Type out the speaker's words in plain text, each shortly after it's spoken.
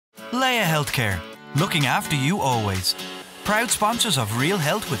Leia Healthcare, looking after you always. Proud sponsors of Real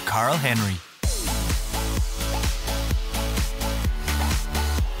Health with Carl Henry.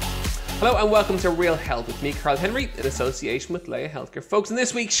 Hello and welcome to Real Health with me, Carl Henry, in association with Leia Healthcare. Folks, in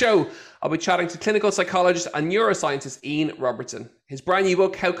this week's show, I'll be chatting to clinical psychologist and neuroscientist Ian Robertson. His brand new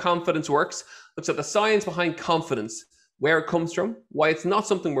book, How Confidence Works, looks at the science behind confidence, where it comes from, why it's not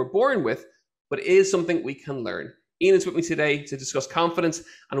something we're born with, but it is something we can learn. Ian is with me today to discuss confidence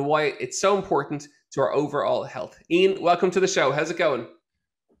and why it's so important to our overall health. Ian, welcome to the show. How's it going?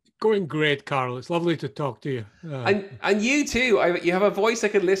 Going great, Carl. It's lovely to talk to you. And you too. You have a voice I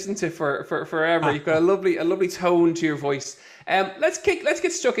could listen to for forever. You've got a lovely tone to your voice. Let's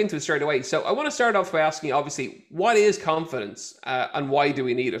get stuck into it straight away. So I want to start off by asking you, obviously, what is confidence and why do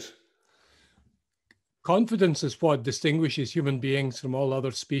we need it? Confidence is what distinguishes human beings from all other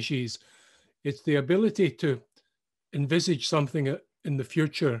species. It's the ability to envisage something in the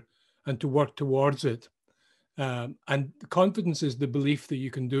future and to work towards it. And confidence is the belief that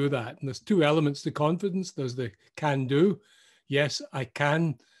you can do that. And there's two elements to confidence. There's the can do. Yes, I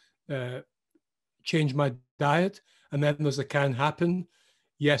can change my diet. And then there's a can happen.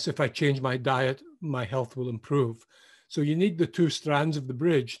 Yes, if I change my diet, my health will improve. So you need the two strands of the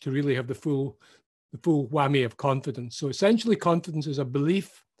bridge to really have the full whammy of confidence. So essentially, confidence is a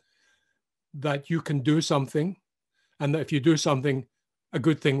belief that you can do something, and that if you do something, a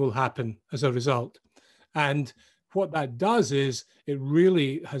good thing will happen as a result. And what that does is it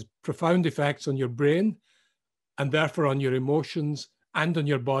really has profound effects on your brain and therefore on your emotions and on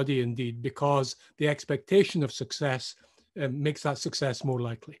your body indeed, because the expectation of success makes that success more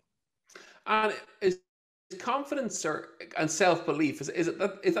likely. And is confidence and self-belief, is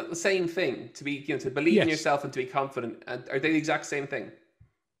that the same thing? To be, to believe in yourself and to be confident, and are they the exact same thing?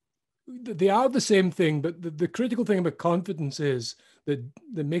 They are the same thing, but the critical thing about confidence is that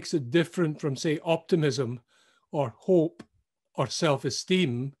makes it different from, say, optimism or hope or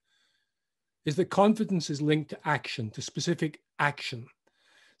self-esteem, is that confidence is linked to action, to specific action.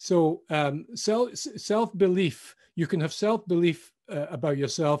 So self-belief, you can have self-belief about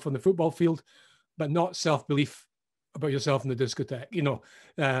yourself on the football field, but not self-belief about yourself in the discotheque,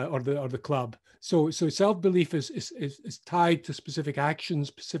 or the club. So self-belief is tied to specific actions,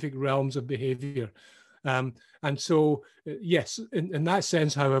 specific realms of behavior. And so, yes, in that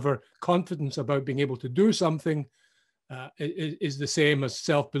sense, however, confidence about being able to do something is the same as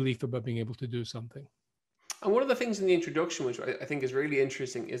self-belief about being able to do something. And one of the things in the introduction, which I think is really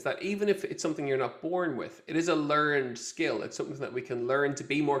interesting, is that even if it's something you're not born with, it is a learned skill. It's something that we can learn to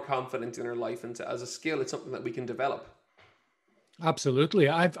be more confident in our life, and as a skill, it's something that we can develop. Absolutely.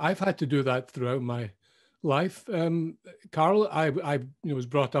 I've had to do that throughout my life. Carl, I was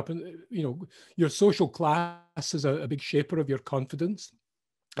brought up in, your social class is a big shaper of your confidence.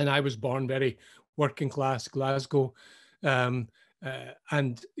 And I was born very working class, Glasgow, and,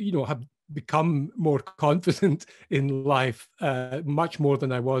 have become more confident in life, much more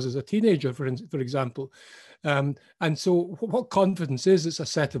than I was as a teenager, for example. And so what confidence is, it's a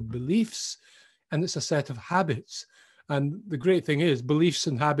set of beliefs and it's a set of habits. And the great thing is beliefs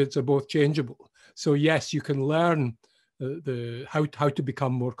and habits are both changeable. So yes, you can learn how to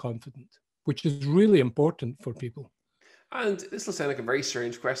become more confident, which is really important for people. And this will sound like a very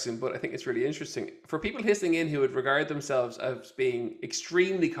strange question, but I think it's really interesting. For people listening in who would regard themselves as being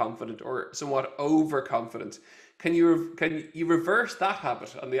extremely confident or somewhat overconfident, can you reverse that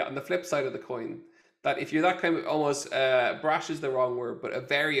habit on the flip side of the coin? That if you're that kind of almost brash is the wrong word, but a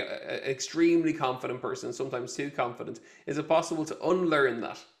very extremely confident person, sometimes too confident, is it possible to unlearn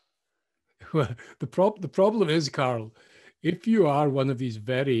that? Well, the problem is, Carl, if you are one of these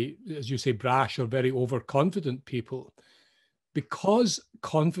very, as you say, brash or very overconfident people, because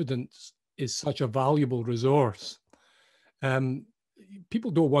confidence is such a valuable resource,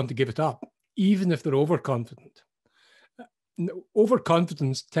 people don't want to give it up, even if they're overconfident.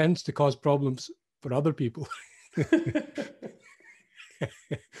 Overconfidence tends to cause problems for other people.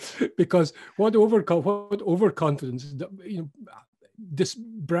 Because what overconfidence, this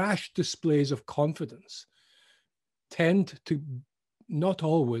brash displays of confidence tend to, not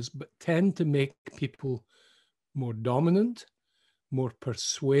always, but tend to make people more dominant, more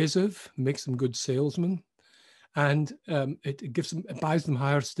persuasive, makes them good salesmen, and it buys them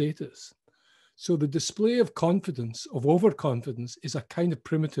higher status. So the display of confidence, of overconfidence, is a kind of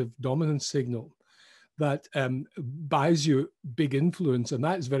primitive dominance signal that buys you big influence, and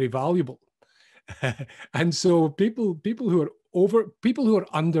that is very valuable. And so people who are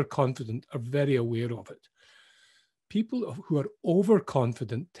underconfident are very aware of it. people who are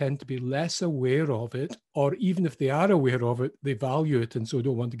overconfident tend to be less aware of it, or even if they are aware of it, they value it and so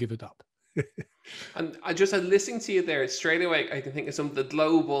don't want to give it up. And I just had listening to you there straight away. I can think of some of the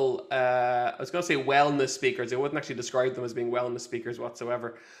global, I was going to say wellness speakers. I wouldn't actually describe them as being wellness speakers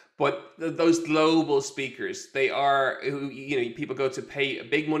whatsoever. But those global speakers, they are who, people go to pay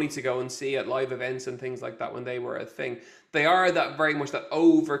big money to go and see at live events and things like that when they were a thing. They are that very much that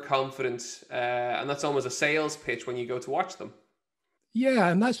overconfident, and that's almost a sales pitch when you go to watch them. Yeah,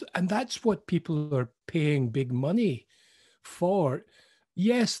 and that's what people are paying big money for.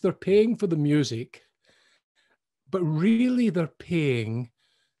 Yes, they're paying for the music, but really they're paying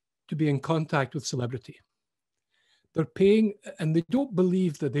to be in contact with celebrity. They're paying, and they don't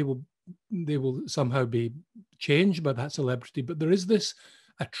believe that they will somehow be changed by that celebrity, but there is this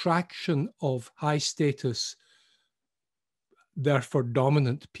attraction of high status, therefore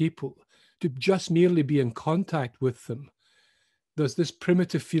dominant people, to just merely be in contact with them. There's this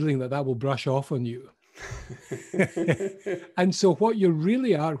primitive feeling that will brush off on you. And so what you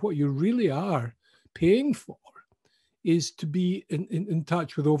really are paying for is to be in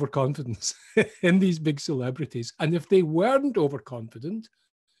touch with overconfidence in these big celebrities. And if they weren't overconfident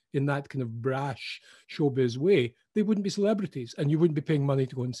in that kind of brash showbiz way, they wouldn't be celebrities and you wouldn't be paying money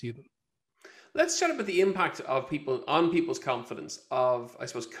to go and see them. Let's chat about the impact of people's confidence of, I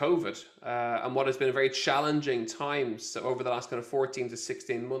suppose, COVID and what has been a very challenging time over the last kind of 14 to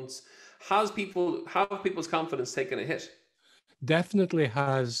 16 months. How have people's confidence taken a hit? Definitely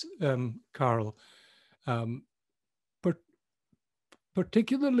has, Carl.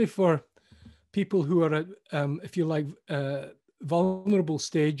 Particularly for people who are at, if you like, vulnerable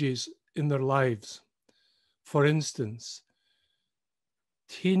stages in their lives. For instance,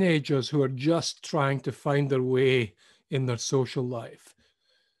 teenagers who are just trying to find their way in their social life.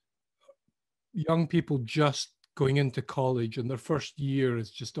 Young people just going into college and their first year is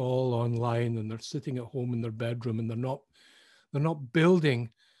just all online and they're sitting at home in their bedroom and they're not building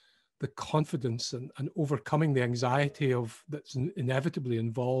the confidence and overcoming the anxiety that's inevitably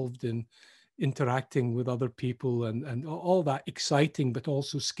involved in interacting with other people and all that exciting but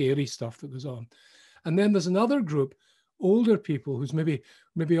also scary stuff that goes on. And then there's another group, older people who's maybe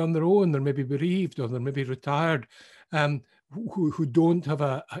on their own, they're maybe bereaved or they're maybe retired, who don't have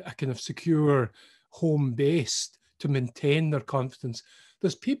a kind of secure home base to maintain their confidence.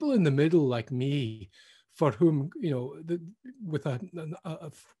 There's people in the middle like me, for whom,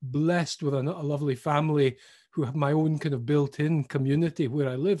 blessed with a lovely family, who have my own kind of built-in community where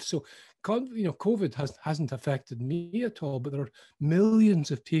I live. So, COVID hasn't affected me at all, but there are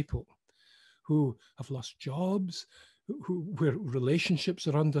millions of people who have lost jobs, where relationships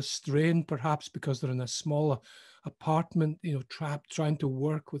are under strain, perhaps because they're in a small apartment, trapped, trying to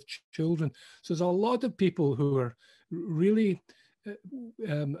work with children. So there's a lot of people who are really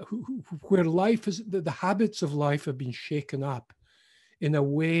where life is, the habits of life have been shaken up in a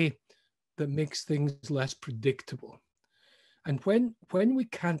way that makes things less predictable. And when we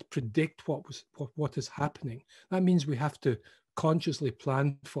can't predict what is happening, that means we have to consciously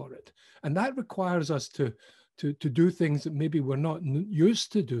plan for it. And that requires us to do things that maybe we're not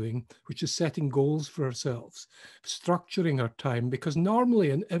used to doing, which is setting goals for ourselves, structuring our time, because normally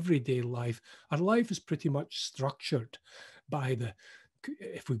in everyday life, our life is pretty much structured by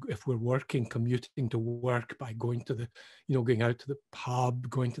if we're working, commuting to work, by going to going out to the pub,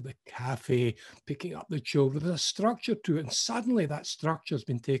 going to the cafe, picking up the children. There's a structure to it, and suddenly that structure has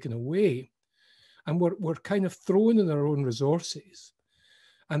been taken away, and we're kind of thrown in our own resources,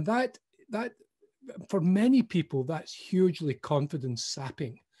 and that for many people that's hugely confidence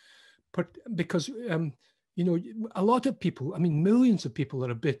sapping, because a lot of people, millions of people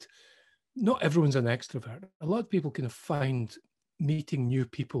are a bit. Not everyone's an extrovert. A lot of people kind of find meeting new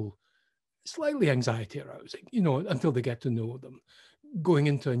people slightly anxiety arousing, until they get to know them. Going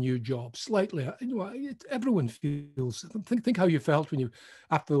into a new job, slightly, everyone feels. Think how you felt when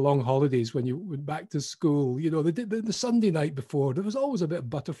after the long holidays, when you went back to school. The Sunday night before, there was always a bit of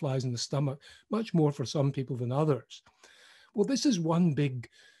butterflies in the stomach, much more for some people than others. Well, this is one big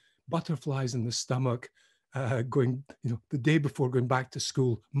butterflies in the stomach. Going, the day before going back to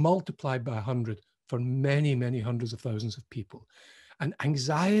school, multiplied by 100 for many, many hundreds of thousands of people. And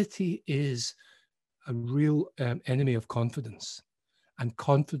anxiety is a real enemy of confidence. And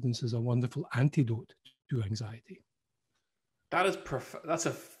confidence is a wonderful antidote to anxiety. That's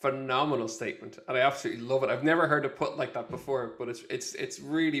a phenomenal statement, and I absolutely love it. I've never heard it put like that before, but it's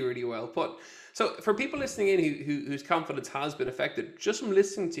really, really well put. So for people listening in whose confidence has been affected, just from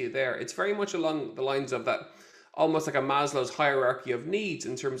listening to you there, it's very much along the lines of that. almost like a Maslow's hierarchy of needs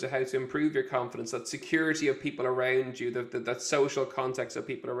in terms of how to improve your confidence, that security of people around you, that social context of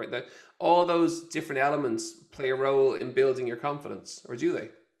people around, that all those different elements play a role in building your confidence, or do they?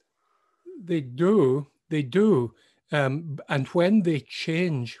 They do. They do. And when they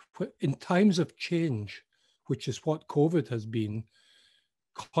change, in times of change, which is what COVID has been,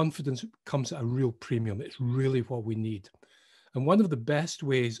 confidence comes at a real premium. It's really what we need. And one of the best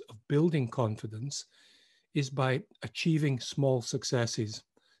ways of building confidence is by achieving small successes,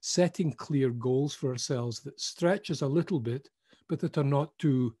 setting clear goals for ourselves that stretch us a little bit, but that are not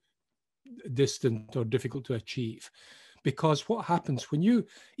too distant or difficult to achieve. Because what happens when you,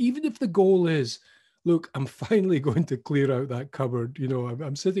 even if the goal is, look, I'm finally going to clear out that cupboard. You know,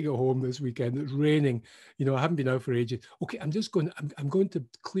 I'm sitting at home this weekend. It's raining. You know, I haven't been out for ages. Okay, I'm going to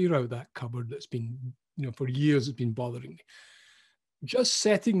clear out that cupboard that's been, you know, for years it's been bothering me. Just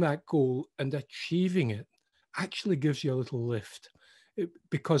setting that goal and achieving it actually gives you a little lift,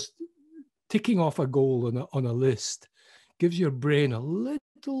 because ticking off a goal on a list gives your brain a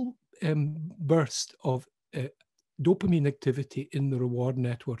little burst of dopamine activity in the reward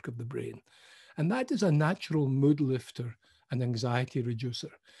network of the brain. And that is a natural mood lifter and anxiety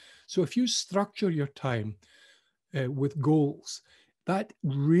reducer. So if you structure your time with goals, that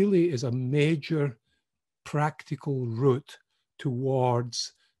really is a major practical route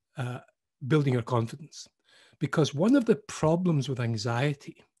towards building your confidence. Because one of the problems with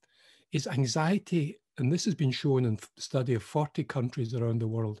anxiety is anxiety, and this has been shown in a study of 40 countries around the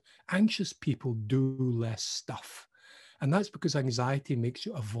world, anxious people do less stuff. And that's because anxiety makes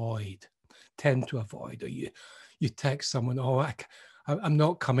you tend to avoid, or you text someone, oh, I'm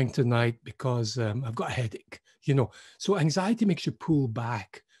not coming tonight because I've got a headache, you know. So anxiety makes you pull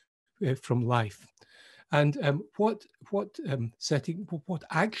back from life. And what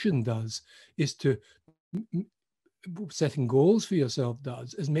action does is setting goals for yourself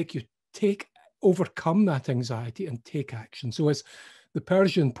does is make you overcome that anxiety and take action. So as the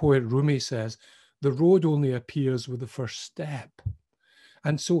Persian poet Rumi says, the road only appears with the first step.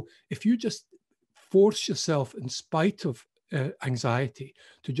 And so if you just force yourself, in spite of anxiety,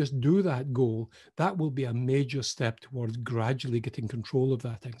 to just do that goal, that will be a major step towards gradually getting control of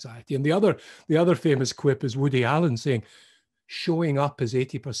that anxiety. And the other famous quip is Woody Allen saying, showing up is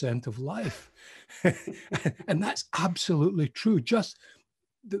 80% of life. And that's absolutely true. Just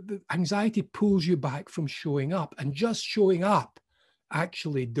the anxiety pulls you back from showing up, and just showing up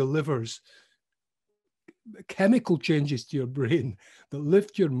actually delivers chemical changes to your brain that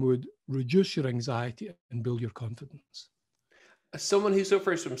lift your mood, reduce your anxiety, and build your confidence. As someone who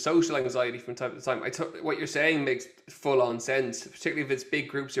suffers from social anxiety from time to time, what you're saying makes full-on sense, particularly if it's big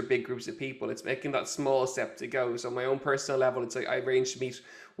groups or big groups of people. It's making that small step to go. So on my own personal level, it's like I arrange to meet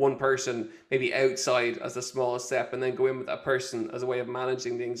one person maybe outside as a small step, and then go in with that person as a way of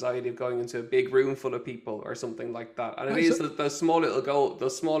managing the anxiety of going into a big room full of people or something like that. And it is those small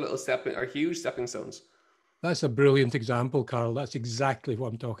little steps are huge stepping stones. That's a brilliant example, Carl. That's exactly what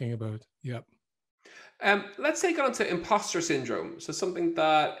I'm talking about. Yeah. Let's take on to imposter syndrome. So something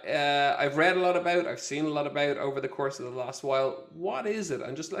that I've read a lot about, I've seen a lot about over the course of the last while. What is it?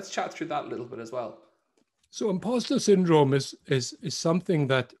 And just let's chat through that a little bit as well. So imposter syndrome is something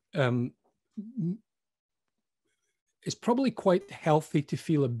that is probably quite healthy to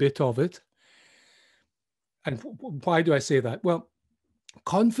feel a bit of it. And why do I say that? Well,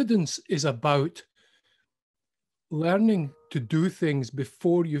 confidence is about learning to do things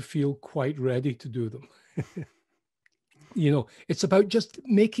before you feel quite ready to do them. You know, it's about just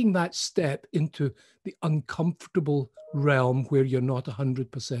making that step into the uncomfortable realm where you're not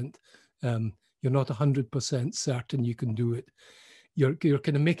 100%. You're not 100% certain you can do it. You're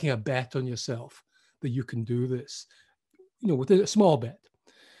kind of making a bet on yourself that you can do this, you know, with a small bet.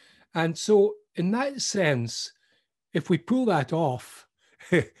 And so in that sense, if we pull that off,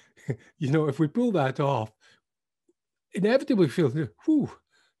 inevitably feel, whew,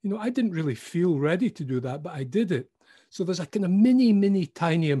 you know, I didn't really feel ready to do that, but I did it. So there's a kind of mini,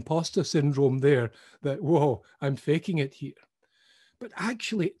 tiny imposter syndrome there that, whoa, I'm faking it here. But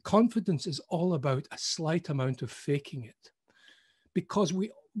actually, confidence is all about a slight amount of faking it. Because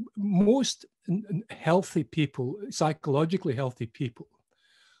most healthy people, psychologically healthy people,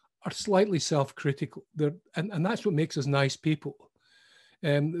 are slightly self-critical. And that's what makes us nice people.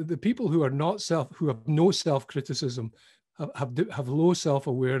 The people who have no self-criticism have low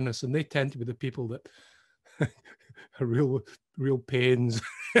self-awareness, and they tend to be the people that are real pains,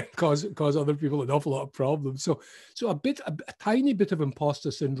 cause other people an awful lot of problems. So a tiny bit of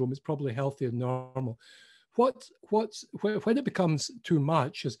imposter syndrome is probably healthy and normal. when it becomes too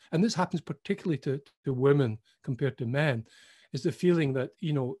much is, and this happens particularly to women compared to men, is the feeling that,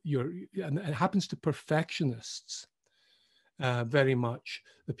 you know, and it happens to perfectionists very much.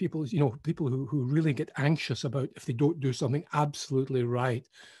 The people, you know, people who really get anxious about if they don't do something absolutely right.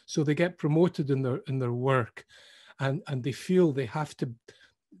 So they get promoted in their work, and they feel they have to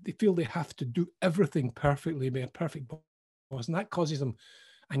do everything perfectly, be a perfect boss, and that causes them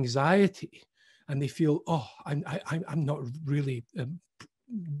anxiety, and they feel, oh, I'm not really,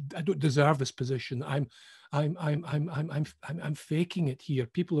 I don't deserve this position. I'm faking it here.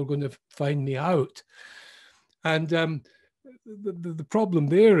 People are going to find me out, and the problem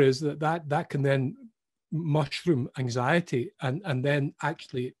there is that can then mushroom anxiety, and then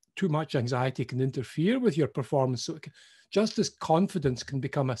actually too much anxiety can interfere with your performance. So just as confidence can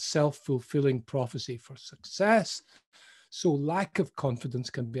become a self-fulfilling prophecy for success, so lack of confidence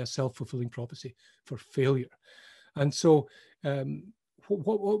can be a self-fulfilling prophecy for failure. And so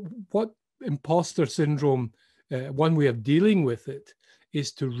what imposter syndrome, one way of dealing with it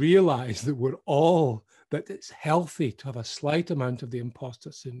is to realize that it's healthy to have a slight amount of the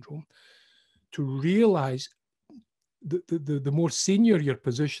imposter syndrome, to realize the more senior your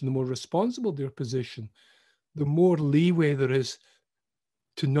position, the more responsible your position, the more leeway there is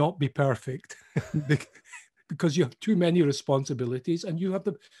to not be perfect. Because you have too many responsibilities, and you have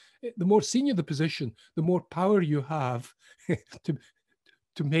the more senior the position, the more power you have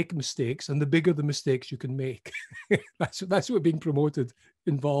to make mistakes, and the bigger the mistakes you can make. That's what being promoted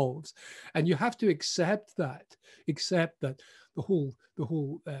involves, and you have to accept that the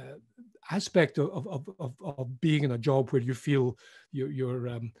whole aspect of being in a job where you feel you're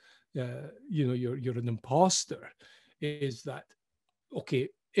an imposter is that, okay,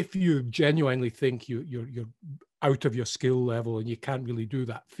 if you genuinely think you're out of your skill level and you can't really do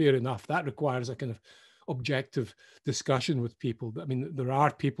that, fair enough. That requires a kind of objective discussion with people. I mean, there are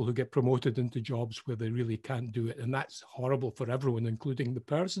people who get promoted into jobs where they really can't do it, and that's horrible for everyone, including the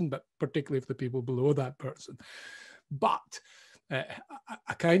person, but particularly for the people below that person. But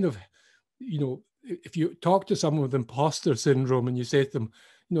a kind of, you know, if you talk to someone with imposter syndrome and you say to them,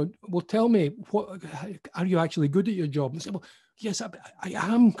 you know, well, tell me, what are you actually good at your job? And they say, well, yes, I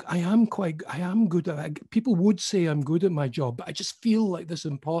am good at it. People would say I'm good at my job, but I just feel like this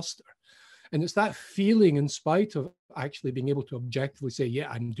imposter. And it's that feeling, in spite of actually being able to objectively say, yeah,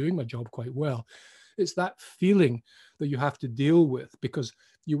 I'm doing my job quite well. It's that feeling that you have to deal with because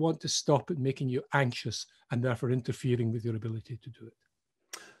you want to stop it making you anxious and therefore interfering with your ability to do it.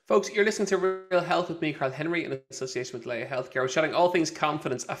 Folks, you're listening to Real Health with me, Carl Henry, in association with Leia Healthcare. We're chatting all things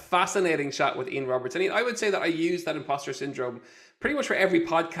confidence, a fascinating chat with Ian Robertson. I would say that I use that imposter syndrome pretty much for every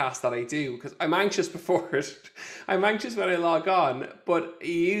podcast that I do, because I'm anxious before it. I'm anxious when I log on, but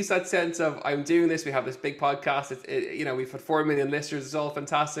you use that sense of, I'm doing this, we have this big podcast, we've had 4 million listeners, it's all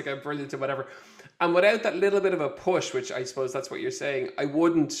fantastic, I'm brilliant, or whatever. And without that little bit of a push, which I suppose that's what you're saying,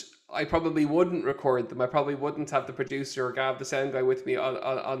 I probably wouldn't record them. I probably wouldn't have the producer or Gav, the sound guy, with me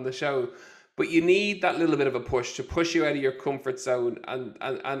on the show. But you need that little bit of a push to push you out of your comfort zone and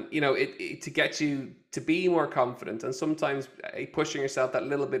to get you to be more confident. And sometimes pushing yourself that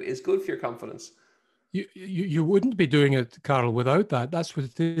little bit is good for your confidence. You wouldn't be doing it, Carl, without that. That's what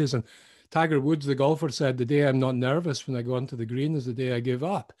it is. And Tiger Woods, the golfer, said, the day I'm not nervous when I go onto the green is the day I give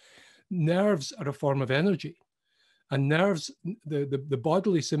up. Nerves are a form of energy. And nerves, the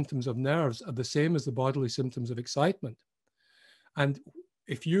bodily symptoms of nerves are the same as the bodily symptoms of excitement. And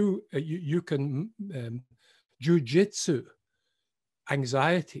if you can jujitsu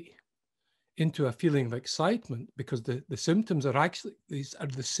anxiety into a feeling of excitement, because the symptoms are actually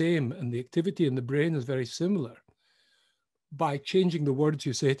the same and the activity in the brain is very similar, by changing the words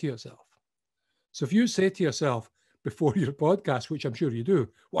you say to yourself. So if you say to yourself before your podcast, which I'm sure you do,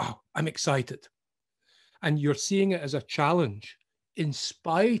 wow, I'm excited, and you're seeing it as a challenge in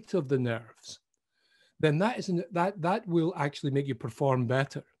spite of the nerves, then that will actually make you perform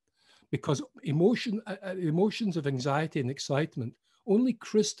better, because emotions of anxiety and excitement only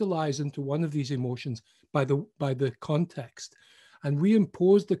crystallize into one of these emotions by the context, and we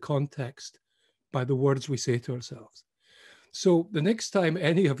impose the context by the words we say to ourselves. So the next time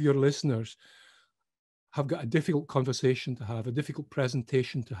any of your listeners have got a difficult conversation to have, a difficult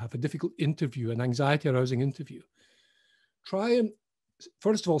presentation to have, a difficult interview, an anxiety-arousing interview, try and,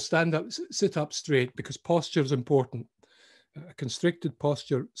 first of all, stand up, sit up straight, because posture is important. A constricted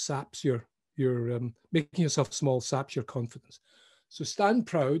posture saps your making yourself small saps your confidence. So stand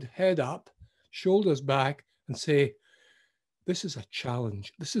proud, head up, shoulders back, and say, this is a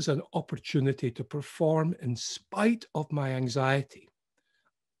challenge. This is an opportunity to perform in spite of my anxiety.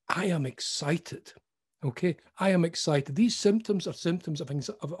 I am excited. Okay, I am excited. These symptoms are symptoms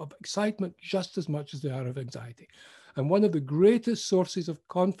of excitement just as much as they are of anxiety. And one of the greatest sources of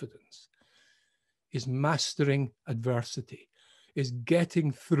confidence is mastering adversity, is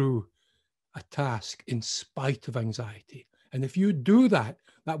getting through a task in spite of anxiety. And if you do that,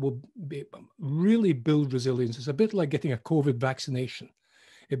 that will really build resilience. It's a bit like getting a COVID vaccination.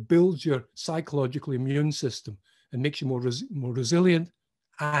 It builds your psychological immune system and makes you more resilient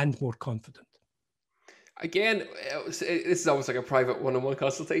and more confident. Again, this is almost like a private one-on-one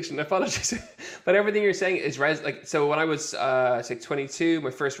consultation. I apologize, but everything you're saying is like. So when I was say 22, my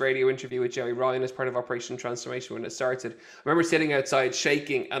first radio interview with Jerry Ryan as part of Operation Transformation when it started, I remember sitting outside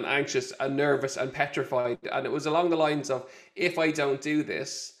shaking and anxious and nervous and petrified, and it was along the lines of, if I don't do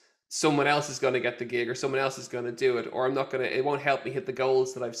this, someone else is going to get the gig, or someone else is going to do it, or I'm not going to. It won't help me hit the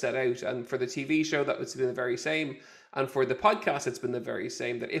goals that I've set out. And for the TV show, that was the very same. And for the podcast, it's been the very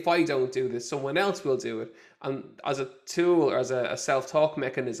same, that if I don't do this, someone else will do it. And as a tool, or as a self-talk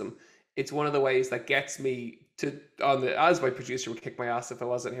mechanism, it's one of the ways that gets me to, as my producer would kick my ass if I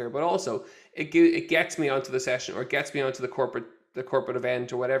wasn't here, but also it gets me onto the session, or it gets me onto the corporate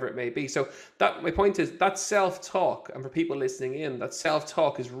event, or whatever it may be. So that, my point is, that self-talk, and for people listening in, that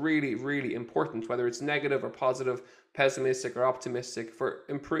self-talk is really, really important, whether it's negative or positive, pessimistic or optimistic, for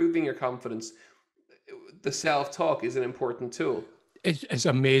improving your confidence. The self-talk is an important tool. It's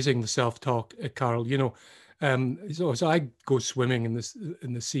amazing, the self-talk, Carl. You know, so I go swimming in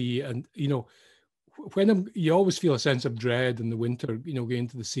the sea, and you know, you always feel a sense of dread in the winter, you know, going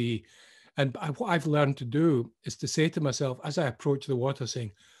to the sea. And what I've learned to do is to say to myself, as I approach the water,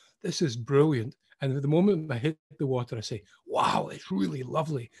 saying, "This is brilliant." And at the moment I hit the water, I say, "Wow, it's really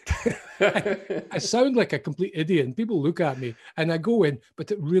lovely." I sound like a complete idiot, and people look at me, and I go in,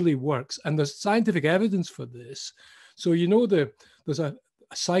 but it really works. And there's scientific evidence for this. So, you know, there's a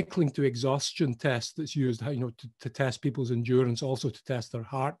cycling to exhaustion test that's used, you know, to test people's endurance, also to test their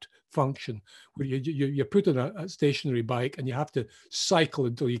heart function, where you put in a stationary bike and you have to cycle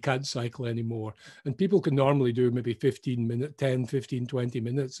until you can't cycle anymore. And people can normally do maybe 15 minutes, 10, 15, 20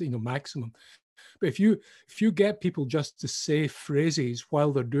 minutes, you know, maximum. But if you get people just to say phrases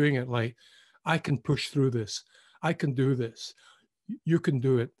while they're doing it, like, "I can push through this, I can do this, you can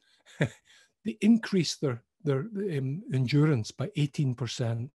do it," they increase their endurance by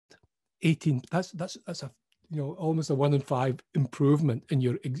 18%. 18. That's a, you know, almost a 1 in 5 improvement in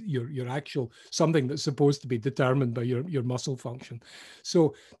your actual, something that's supposed to be determined by your muscle function.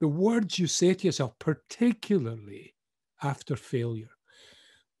 So the words you say to yourself, particularly after failure,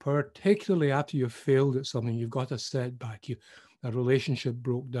 particularly after you've failed at something, you've got a setback, a relationship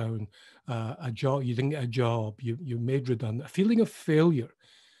broke down, a job, you didn't get a job, you made redundant, a feeling of failure.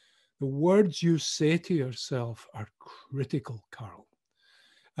 The words you say to yourself are critical, Carl.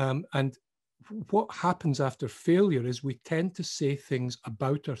 And what happens after failure is we tend to say things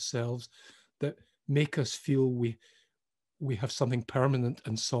about ourselves that make us feel we have something permanent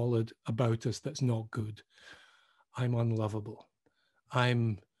and solid about us that's not good. I'm unlovable.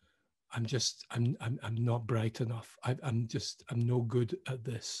 I'm not bright enough. I'm no good at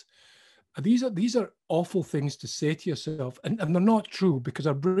this. These are awful things to say to yourself, and they're not true, because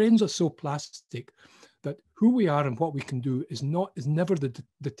our brains are so plastic that who we are and what we can do is never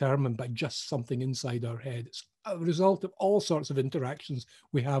determined by just something inside our head. It's a result of all sorts of interactions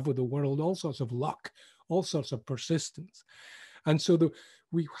we have with the world, all sorts of luck, all sorts of persistence. And so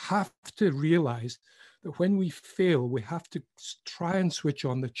we have to realize that when we fail, we have to try and switch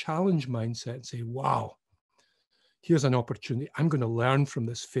on the challenge mindset and say, "Wow, here's an opportunity. I'm going to learn from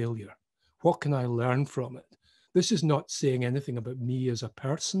this failure. What can I learn from it? This is not saying anything about me as a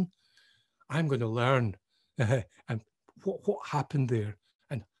person. I'm going to learn and what happened there,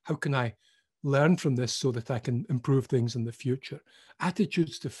 and how can I learn from this so that I can improve things in the future."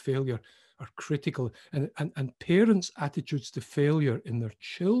 Attitudes to failure are critical, and parents' attitudes to failure in their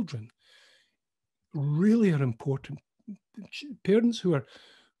children really are important. Parents who are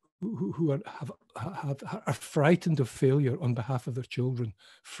frightened of failure on behalf of their children,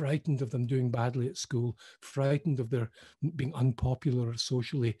 frightened of them doing badly at school, frightened of their being unpopular or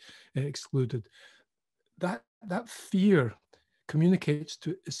socially excluded. That fear communicates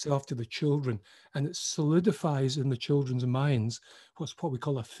to itself to the children, and it solidifies in the children's minds what we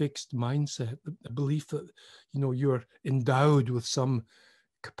call a fixed mindset, the belief that, you know, you're endowed with some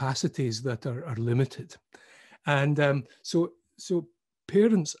capacities that are limited. And so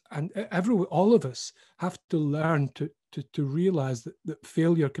parents and all of us have to learn to realize that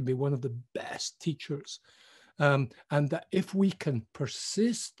failure can be one of the best teachers and that if we can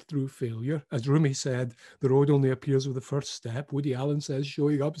persist through failure, as Rumi said, the road only appears with the first step. Woody Allen says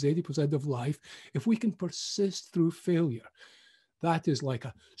showing up is 80% of life. If we can persist through failure, that is like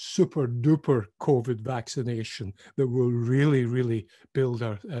a super duper COVID vaccination that will really, really build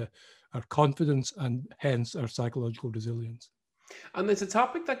our confidence and hence our psychological resilience. And it's a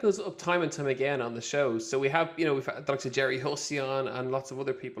topic that goes up time and time again on the show. So we've had Dr. Jerry Hussey on and lots of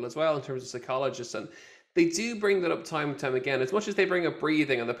other people as well in terms of psychologists. And they do bring that up time and time again, as much as they bring up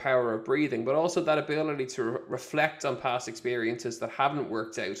breathing and the power of breathing, but also that ability to reflect on past experiences that haven't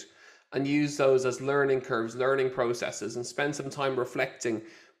worked out and use those as learning curves, learning processes, and spend some time reflecting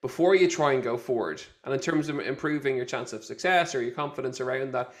before you try and go forward. And in terms of improving your chance of success or your confidence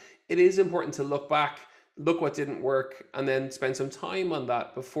around that, it is important to look back, look what didn't work, and then spend some time on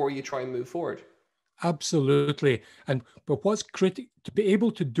that before you try and move forward. Absolutely. But what's critical to be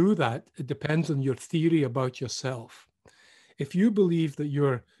able to do that, it depends on your theory about yourself. If you believe that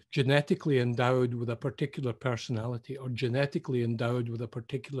you're genetically endowed with a particular personality or genetically endowed with a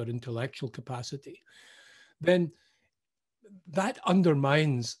particular intellectual capacity, then that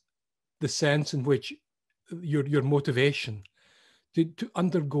undermines the sense in which your motivation to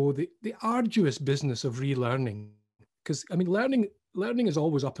undergo the arduous business of relearning. Because I mean, learning is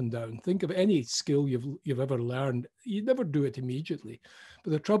always up and down. Think of any skill you've ever learned. You never do it immediately.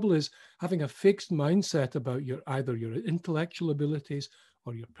 But the trouble is having a fixed mindset about either your intellectual abilities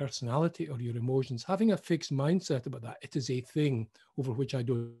or your personality or your emotions. Having a fixed mindset about that, it is a thing over which I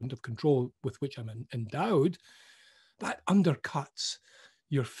don't have control, with which I'm endowed. That undercuts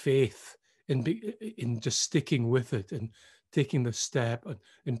your faith in just sticking with it and taking the step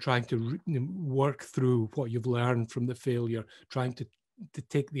and trying to work through what you've learned from the failure, trying to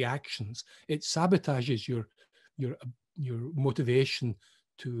take the actions. It sabotages your motivation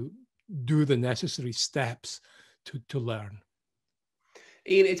to do the necessary steps to learn.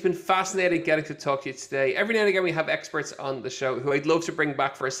 Ian, it's been fascinating getting to talk to you today. Every now and again, we have experts on the show who I'd love to bring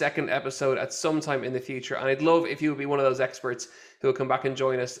back for a second episode at some time in the future. And I'd love if you would be one of those experts who will come back and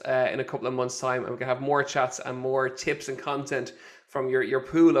join us in a couple of months' time, and we can have more chats and more tips and content from your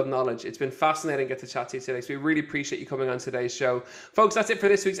pool of knowledge. It's been fascinating to get to chat to you today, so we really appreciate you coming on today's show. Folks, that's it for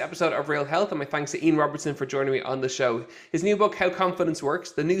this week's episode of Real Health, and my thanks to Ian Robertson for joining me on the show. His new book, How Confidence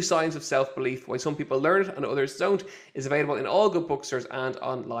Works, The New Science of Self-Belief, Why Some People Learn It and Others Don't, is available in all good bookstores and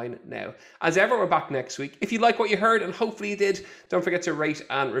online now. As ever, we're back next week. If you like what you heard, and hopefully you did, don't forget to rate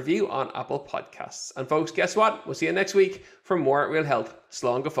and review on Apple Podcasts. And folks, guess what? We'll see you next week for more Real Health.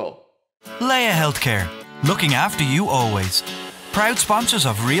 Slán go fóill. Leia Healthcare, looking after you always. Proud sponsors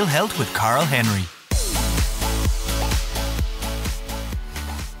of Real Health with Carl Henry.